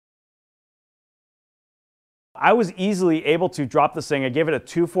I was easily able to drop this thing. I gave it a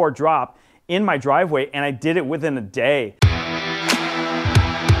 2.4 drop in my driveway, and I did it within a day.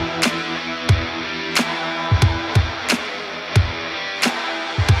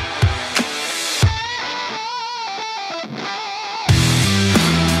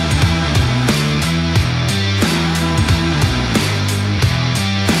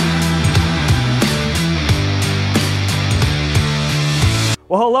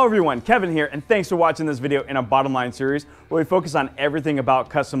 Well, hello everyone, Kevin here, and thanks for watching this video in our bottom line series where we focus on everything about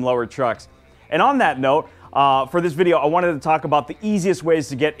custom lowered trucks. And on that note, for this video, I wanted to talk about the easiest ways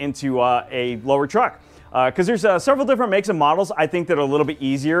to get into a lower truck. Because there's several different makes and models I think that are a little bit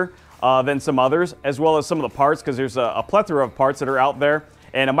easier than some others, as well as some of the parts, because there's a plethora of parts that are out there.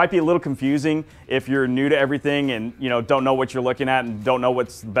 And it might be a little confusing if you're new to everything and don't know what you're looking at and don't know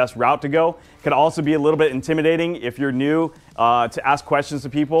what's the best route to go. It could also be a little bit intimidating if you're new to ask questions to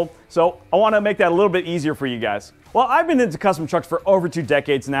people. So I want to make that a little bit easier for you guys. Well, I've been into custom trucks for over 2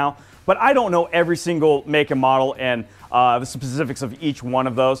 decades now, but I don't know every single make and model and the specifics of each one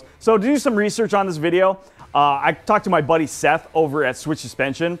of those. So to do some research on this video, I talked to my buddy Seth over at Switch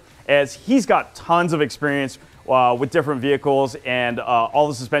Suspension, as he's got tons of experience with different vehicles and all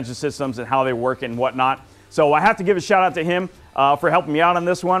the suspension systems and how they work and whatnot. So I have to give a shout out to him for helping me out on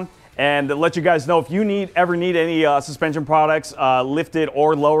this one, and let you guys know if you ever need any suspension products lifted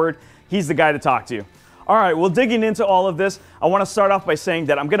or lowered, he's the guy to talk to. All right, well, digging into all of this, I want to start off by saying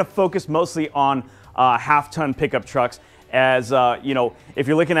that I'm going to focus mostly on half-ton pickup trucks, as if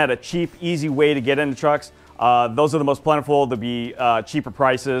you're looking at a cheap, easy way to get into trucks, those are the most plentiful. There'll be cheaper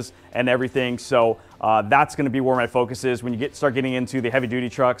prices and everything. So that's going to be where my focus is. When you start getting into the heavy-duty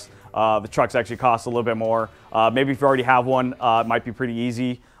trucks, the trucks actually cost a little bit more. Maybe if you already have one, it might be pretty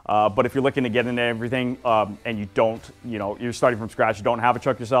easy. But if you're looking to get into everything and you don't, you're starting from scratch, you don't have a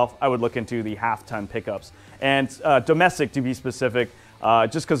truck yourself, I would look into the half-ton pickups. And domestic, to be specific,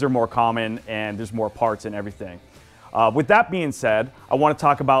 just because they're more common and there's more parts and everything. With that being said, I want to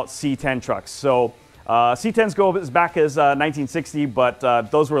talk about C10 trucks. So C10s go as back as 1960, but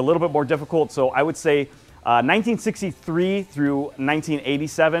those were a little bit more difficult. So I would say 1963 through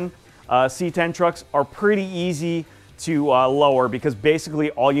 1987 C10 trucks are pretty easy to lower, because basically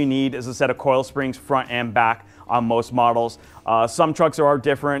all you need is a set of coil springs front and back on most models. Some trucks are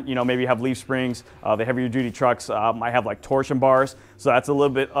different, maybe you have leaf springs. The heavier duty trucks might have like torsion bars, so that's a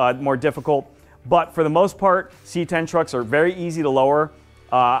little bit more difficult. But for the most part, C10 trucks are very easy to lower.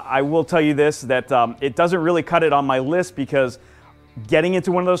 I will tell you this, that it doesn't really cut it on my list, because getting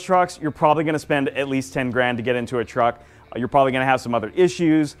into one of those trucks, you're probably going to spend at least 10 grand to get into a truck. You're probably going to have some other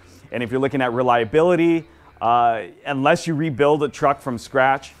issues. And if you're looking at reliability, unless you rebuild a truck from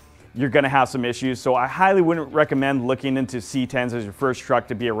scratch, you're going to have some issues. So I highly wouldn't recommend looking into C10s as your first truck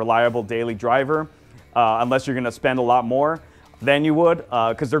to be a reliable daily driver, unless you're going to spend a lot more than you would,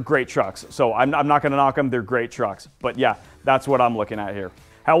 because they're great trucks. So I'm not going to knock them, they're great trucks. But yeah, that's what I'm looking at here.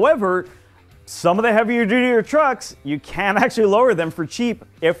 However, some of the heavier duty trucks, you can actually lower them for cheap,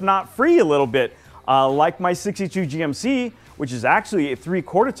 if not free a little bit. Like my 62 GMC, which is actually a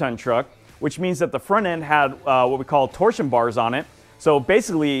 3/4 ton truck, which means that the front end had what we call torsion bars on it. So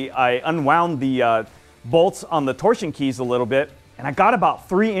basically, I unwound the bolts on the torsion keys a little bit, and I got about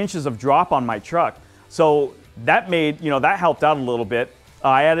 3 inches of drop on my truck. So that made, that helped out a little bit.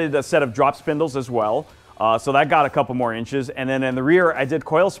 I added a set of drop spindles as well. So that got a couple more inches. And then in the rear, I did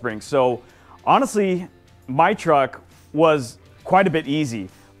coil springs. So honestly, my truck was quite a bit easy.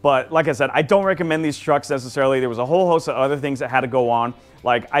 But like I said, I don't recommend these trucks necessarily. There was a whole host of other things that had to go on.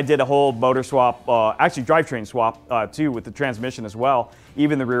 Like I did a whole motor swap, actually drivetrain swap too, with the transmission as well,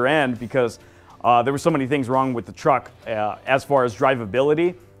 even the rear end, because there were so many things wrong with the truck as far as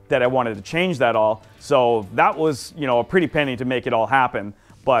drivability, that I wanted to change that all. So that was, a pretty penny to make it all happen.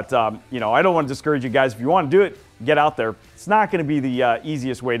 But, I don't want to discourage you guys. If you want to do it, get out there. It's not going to be the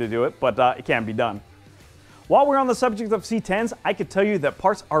easiest way to do it, but it can be done. While we're on the subject of C10s, I could tell you that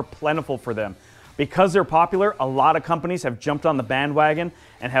parts are plentiful for them. Because they're popular, a lot of companies have jumped on the bandwagon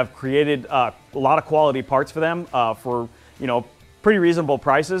and have created a lot of quality parts for them for, pretty reasonable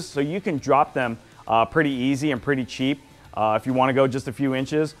prices. So you can drop them pretty easy and pretty cheap if you want to go just a few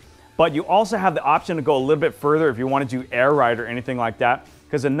inches. But you also have the option to go a little bit further if you want to do air ride or anything like that,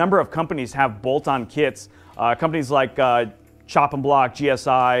 because a number of companies have bolt-on kits. Companies like Chop and Block,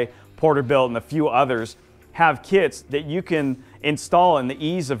 GSI, Porterbuilt, and a few others have kits that you can install in the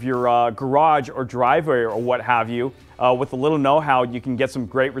ease of your garage or driveway or what have you. With a little know-how, you can get some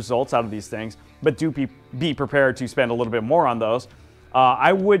great results out of these things, but do be prepared to spend a little bit more on those.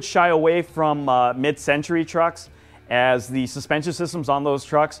 I would shy away from mid-century trucks as the suspension systems on those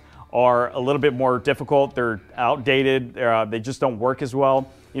trucks are a little bit more difficult. They're outdated. They just don't work as well.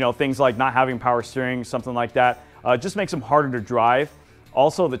 You know, things like not having power steering, something like that, just makes them harder to drive.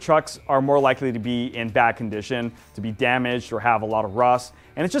 Also, the trucks are more likely to be in bad condition, to be damaged or have a lot of rust.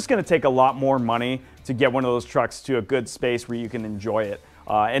 And it's just going to take a lot more money to get one of those trucks to a good space where you can enjoy it.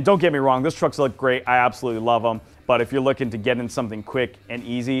 And don't get me wrong, those trucks look great. I absolutely love them. But if you're looking to get in something quick and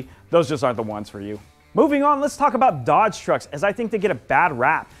easy, those just aren't the ones for you. Moving on, let's talk about Dodge trucks, as I think they get a bad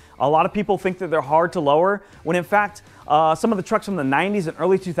rap. A lot of people think that they're hard to lower, when in fact, some of the trucks from the 90s and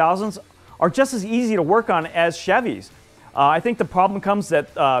early 2000s are just as easy to work on as Chevys. I think the problem comes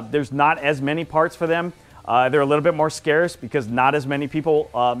that there's not as many parts for them. They're a little bit more scarce because not as many people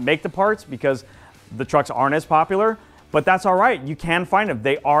make the parts because the trucks aren't as popular. But that's all right. You can find them.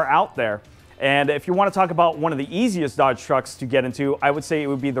 They are out there. And if you want to talk about one of the easiest Dodge trucks to get into, I would say it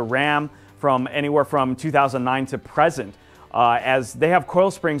would be the Ram from anywhere from 2009 to present, as they have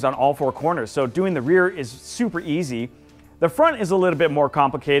coil springs on all four corners. So doing the rear is super easy. The front is a little bit more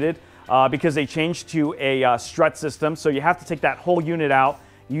complicated. Because they changed to a strut system. So you have to take that whole unit out,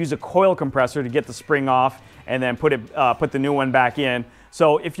 use a coil compressor to get the spring off, and then put the new one back in.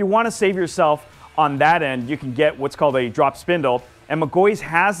 So if you want to save yourself on that end, you can get what's called a drop spindle. And McGaughy's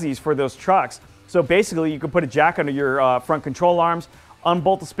has these for those trucks. So basically you can put a jack under your front control arms,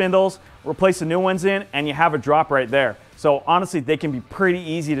 unbolt the spindles, replace the new ones in, and you have a drop right there. So honestly, they can be pretty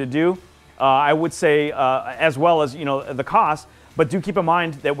easy to do. I would say, as well as, you know, the cost. But do keep in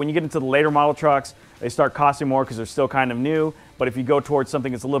mind that when you get into the later model trucks, they start costing more because they're still kind of new. But if you go towards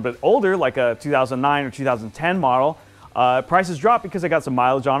something that's a little bit older, like a 2009 or 2010 model, prices drop because they got some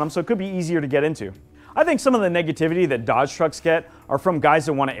mileage on them, so it could be easier to get into. I think some of the negativity that Dodge trucks get are from guys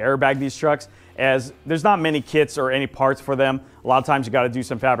that want to airbag these trucks, as there's not many kits or any parts for them. A lot of times you got to do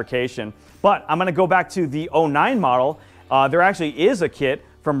some fabrication. But I'm going to go back to the 09 model. There actually is a kit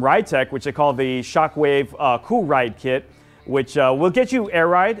from Ride Tech, which they call the Shockwave Cool Ride Kit, which will get you air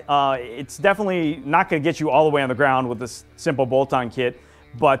ride. It's definitely not going to get you all the way on the ground with this simple bolt-on kit,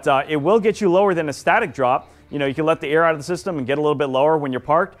 but it will get you lower than a static drop. You know, you can let the air out of the system and get a little bit lower when you're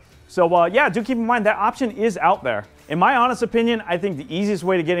parked. So yeah, do keep in mind that option is out there. In my honest opinion, I think the easiest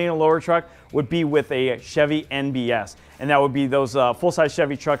way to get in a lower truck would be with a Chevy NBS, and that would be those full-size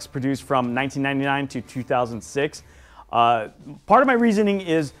Chevy trucks produced from 1999 to 2006. Part of my reasoning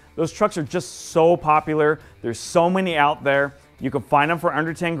is those trucks are just so popular. There's so many out there. You can find them for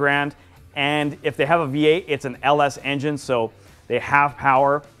under 10 grand. And if they have a V8, it's an LS engine. So they have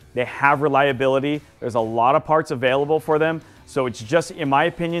power, they have reliability. There's a lot of parts available for them. So it's just, in my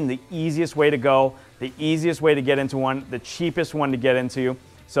opinion, the easiest way to go, the easiest way to get into one, the cheapest one to get into.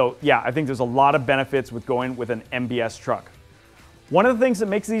 So yeah, I think there's a lot of benefits with going with an MBS truck. One of the things that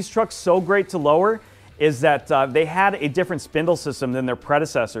makes these trucks so great to lower is that they had a different spindle system than their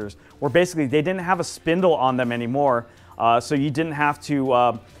predecessors, where basically they didn't have a spindle on them anymore. So you didn't have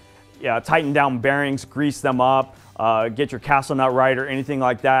to tighten down bearings, grease them up, get your castle nut right or anything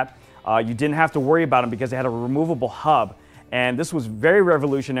like that. You didn't have to worry about them because they had a removable hub. And this was very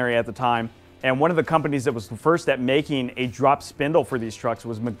revolutionary at the time. And one of the companies that was the first at making a drop spindle for these trucks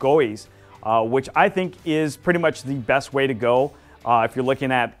was McGaughy's, which I think is pretty much the best way to go if you're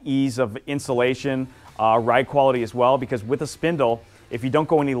looking at ease of installation, ride quality as well, because with a spindle, if you don't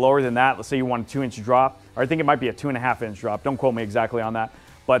go any lower than that, let's say you want a 2-inch drop, or I think it might be a 2.5-inch drop, don't quote me exactly on that,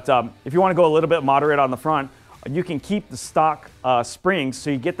 but if you want to go a little bit moderate on the front, you can keep the stock springs so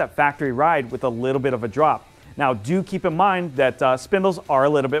you get that factory ride with a little bit of a drop. Now do keep in mind that spindles are a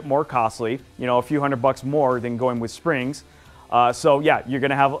little bit more costly, you know, a few $100 more than going with springs. So yeah, you're going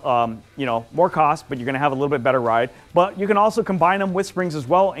to have you know, more cost, but you're going to have a little bit better ride. But you can also combine them with springs as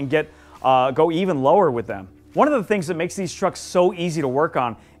well and get go even lower with them. One of the things that makes these trucks so easy to work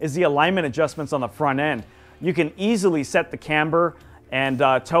on is the alignment adjustments on the front end. You can easily set the camber and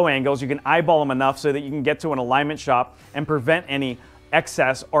toe angles. You can eyeball them enough so that you can get to an alignment shop and prevent any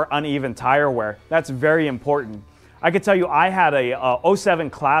excess or uneven tire wear. That's very important. I could tell you I had a 07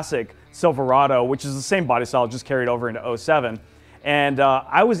 Classic Silverado, which is the same body style, just carried over into 07. And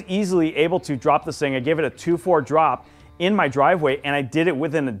I was easily able to drop this thing. I gave it a 2.4 drop in my driveway, and I did it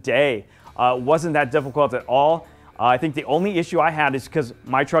within a day. It wasn't that difficult at all. I think the only issue I had is because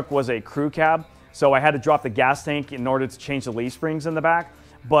my truck was a crew cab, so I had to drop the gas tank in order to change the leaf springs in the back.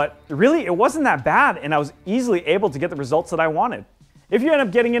 But really, it wasn't that bad, and I was easily able to get the results that I wanted. If you end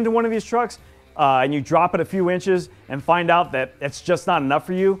up getting into one of these trucks and you drop it a few inches and find out that it's just not enough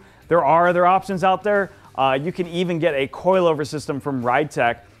for you, there are other options out there. You can even get a coilover system from Ride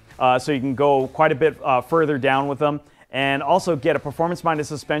Tech, so you can go quite a bit further down with them, and also get a performance-minded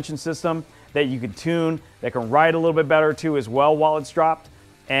suspension system that you can tune, that can ride a little bit better too as well while it's dropped.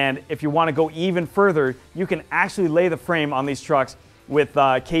 And if you want to go even further, you can actually lay the frame on these trucks with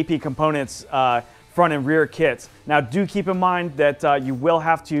KP Components front and rear kits. Now do keep in mind that you will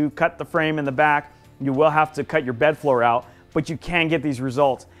have to cut the frame in the back, you will have to cut your bed floor out, but you can get these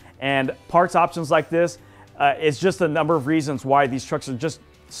results. And parts options like this is just a number of reasons why these trucks are just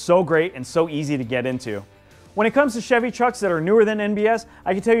so great and so easy to get into. When it comes to Chevy trucks that are newer than NBS,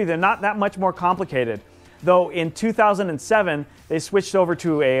 I can tell you they're not that much more complicated. Though in 2007, they switched over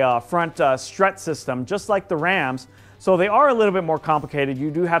to a front strut system, just like the Rams. So they are a little bit more complicated.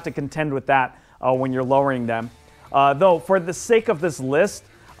 You do have to contend with that when you're lowering them. Though for the sake of this list,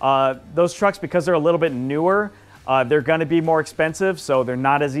 those trucks, because they're a little bit newer, they're going to be more expensive, so they're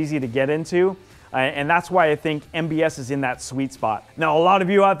not as easy to get into. And that's why I think MBS is in that sweet spot. Now, a lot of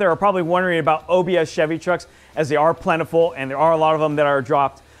you out there are probably wondering about OBS Chevy trucks, as they are plentiful and there are a lot of them that are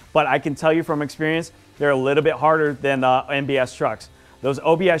dropped. But I can tell you from experience, they're a little bit harder than MBS trucks. Those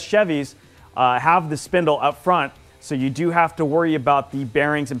OBS Chevys have the spindle up front, so you do have to worry about the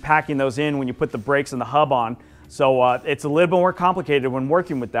bearings and packing those in when you put the brakes and the hub on. So it's a little bit more complicated when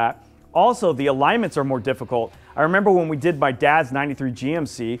working with that. Also, the alignments are more difficult. I remember when we did my dad's 93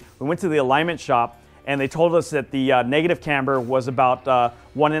 GMC, we went to the alignment shop and they told us that the negative camber was about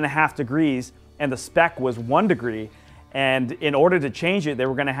 1.5 degrees and the spec was 1 degree. And in order to change it, they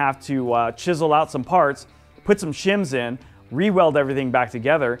were gonna have to chisel out some parts, put some shims in, re-weld everything back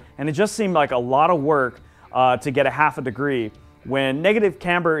together, and it just seemed like a lot of work to get a 0.5 degree. When negative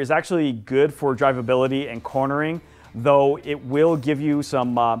camber is actually good for drivability and cornering, though it will give you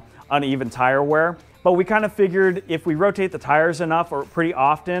some uneven tire wear. But we kind of figured if we rotate the tires enough or pretty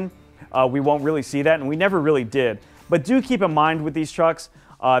often, we won't really see that, and we never really did. But do keep in mind with these trucks,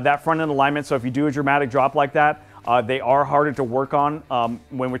 that front end alignment, so if you do a dramatic drop like that, they are harder to work on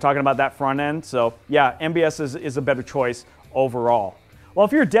when we're talking about that front end. So yeah, MBS is a better choice overall. Well,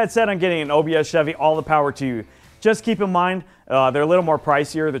 if you're dead set on getting an OBS Chevy, all the power to you. Just keep in mind, they're a little more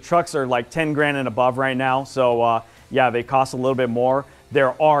pricier. The trucks are like 10 grand and above right now, so yeah, they cost a little bit more.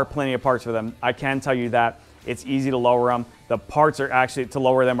 There are plenty of parts for them. I can tell you that. It's easy to lower them. The parts are actually, to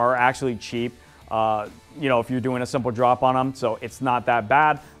lower them, are actually cheap. You know, if you're doing a simple drop on them, so it's not that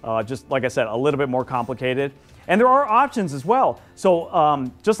bad. Just like I said, a little bit more complicated. And there are options as well.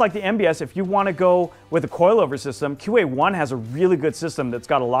 So just like the MBS, if you want to go with a coilover system, QA1 has a really good system that's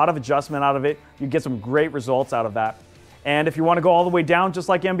got a lot of adjustment out of it. You get some great results out of that. And if you want to go all the way down, just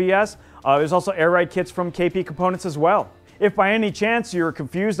like MBS, there's also air ride kits from KP Components as well. If by any chance you're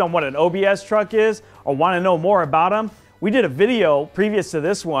confused on what an OBS truck is or want to know more about them, we did a video previous to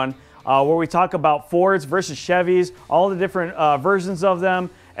this one where we talk about Fords versus Chevys, all the different versions of them,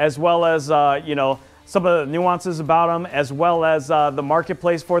 as well as you know, some of the nuances about them, as well as the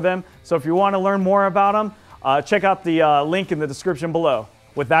marketplace for them. So if you want to learn more about them, check out the link in the description below.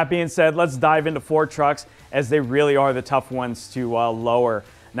 With that being said, let's dive into Ford trucks, as they really are the tough ones to lower.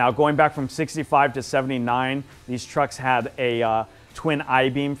 Now, going back from 65 to 79, these trucks had a twin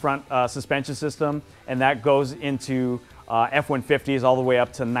I-beam front suspension system, and that goes into F-150s all the way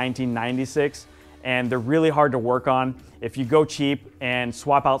up to 1996. And they're really hard to work on. If you go cheap and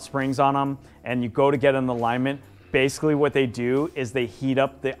swap out springs on them and you go to get an alignment, basically what they do is they heat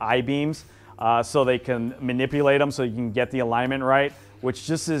up the I-beams so they can manipulate them so you can get the alignment right, which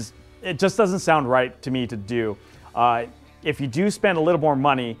just is, it just doesn't sound right to me to do. If you do spend a little more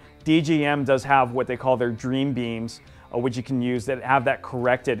money, DGM does have what they call their dream beams, which you can use that have that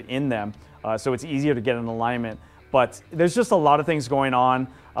corrected in them. So it's easier to get an alignment. But there's just a lot of things going on.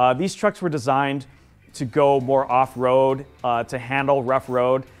 These trucks were designed to go more off-road, to handle rough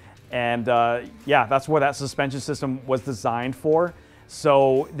road. And yeah, that's where that suspension system was designed for.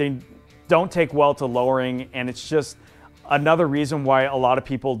 So they don't take well to lowering, and it's just another reason why a lot of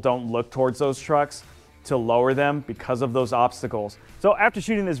people don't look towards those trucks to lower them, because of those obstacles. So after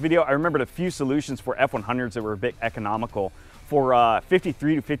shooting this video, I remembered a few solutions for F100s that were a bit economical. For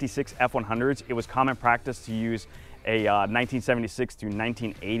 53 to 56 F100s, it was common practice to use a 1976 to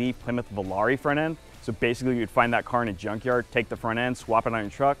 1980 Plymouth Volare front end. So basically you'd find that car in a junkyard, take the front end, swap it on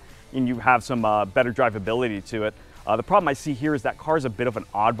your truck, and you have some better drivability to it. The problem I see here is that car is a bit of an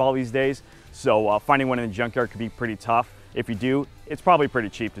oddball these days, so finding one in the junkyard could be pretty tough. If you do, it's probably pretty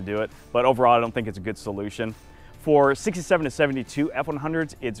cheap to do it, but overall I don't think it's a good solution. For 67 to 72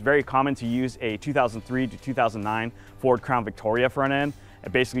 F100s, it's very common to use a 2003 to 2009 Ford Crown Victoria front end.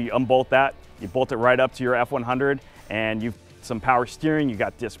 And basically you unbolt that, you bolt it right up to your F100, and you've some power steering, you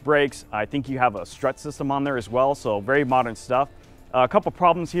got disc brakes. I think you have a strut system on there as well, so very modern stuff. A couple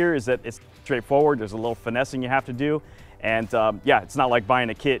problems here is that it's straightforward. There's a little finessing you have to do, And yeah, it's not like buying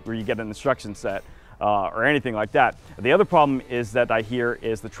a kit where you get an instruction set or anything like that. The other problem is that I hear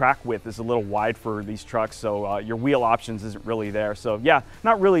is the track width is a little wide for these trucks, so your wheel options isn't really there. So yeah,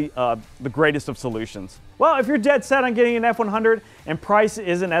 not really the greatest of solutions. Well, if you're dead set on getting an F100 and price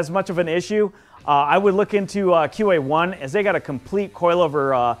isn't as much of an issue, I would look into QA1, as they got a complete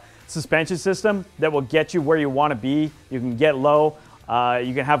coilover suspension system that will get you where you want to be. You can get low,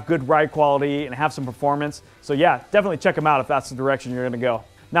 you can have good ride quality and have some performance. So yeah, definitely check them out if that's the direction you're going to go.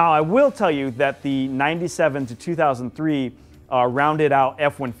 Now, I will tell you that the 97 to 2003 rounded out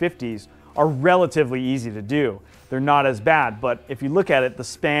F-150s are relatively easy to do. They're not as bad, but if you look at it, the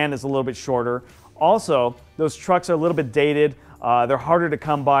span is a little bit shorter. Also, those trucks are a little bit dated. They're harder to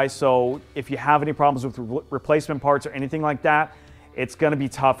come by, so if you have any problems with replacement parts or anything like that, it's going to be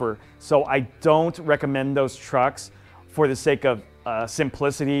tougher. So I don't recommend those trucks for the sake of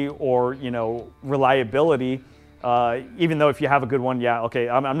simplicity or, you know, reliability. Even though if you have a good one, yeah, okay,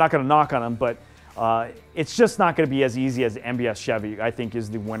 I'm not going to knock on them, but it's just not going to be as easy as the MBS Chevy, I think, is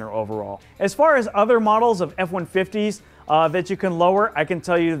the winner overall. As far as other models of F-150s that you can lower, I can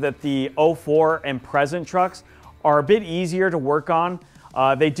tell you that the 04 and present trucks are a bit easier to work on.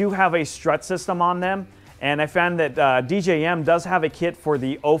 They do have a strut system on them, and I found that DJM does have a kit for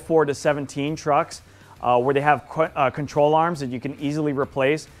the 04 to 17 trucks where they have control arms that you can easily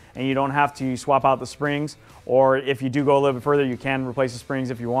replace, and you don't have to swap out the springs. Or if you do go a little bit further, you can replace the springs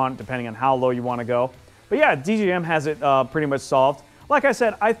if you want, depending on how low you want to go. But yeah, DJM has it pretty much solved. Like I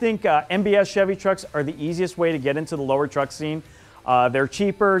said, I think MBS Chevy trucks are the easiest way to get into the lower truck scene. They're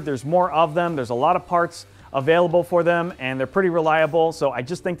cheaper, there's more of them, there's a lot of parts available for them, and they're pretty reliable. So I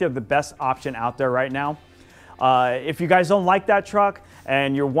just think they're the best option out there right now. If you guys don't like that truck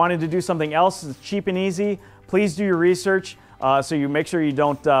and you're wanting to do something else that's cheap and easy, please do your research so you make sure you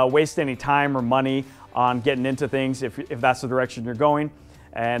don't waste any time or money on getting into things if that's the direction you're going.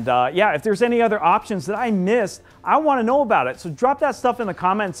 And yeah, if there's any other options that I missed, I want to know about it. So drop that stuff in the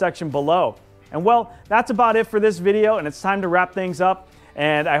comment section below. And well, that's about it for this video, and it's time to wrap things up.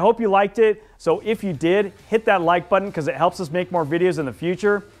 And I hope you liked it. So if you did, hit that like button because it helps us make more videos in the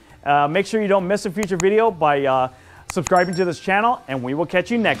future. Make sure you don't miss a future video by subscribing to this channel, and we will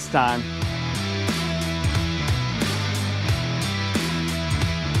catch you next time.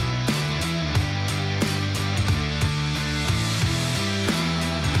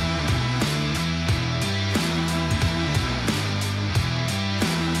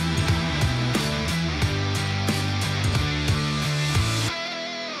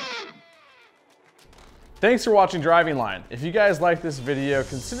 Thanks for watching Driving Line. If you guys like this video,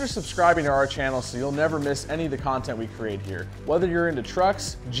 consider subscribing to our channel so you'll never miss any of the content we create here. Whether you're into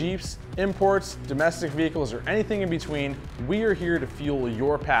trucks, Jeeps, imports, domestic vehicles, or anything in between, we are here to fuel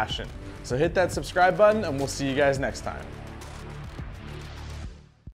your passion. So hit that subscribe button and we'll see you guys next time.